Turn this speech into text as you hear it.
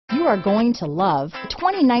you are going to love the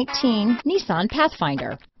 2019 Nissan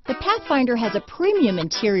Pathfinder. The Pathfinder has a premium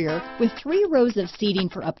interior with 3 rows of seating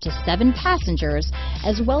for up to 7 passengers,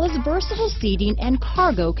 as well as versatile seating and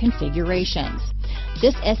cargo configurations.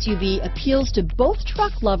 This SUV appeals to both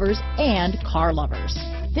truck lovers and car lovers.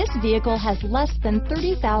 This vehicle has less than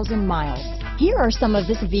 30,000 miles. Here are some of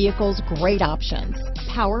this vehicle's great options: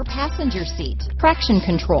 power passenger seat, traction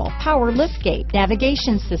control, power liftgate,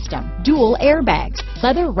 navigation system, dual airbags,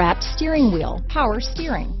 leather-wrapped steering wheel, power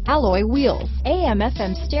steering, alloy wheels,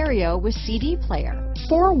 AM/FM stereo with CD player,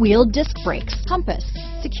 4-wheel disc brakes, compass,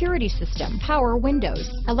 security system, power windows,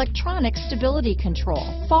 electronic stability control,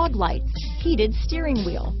 fog lights, heated steering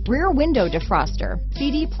wheel, rear window defroster,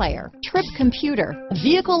 CD player, trip computer. A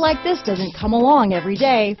vehicle like this doesn't come along every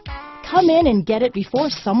day. Come in and get it before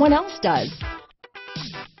someone else does.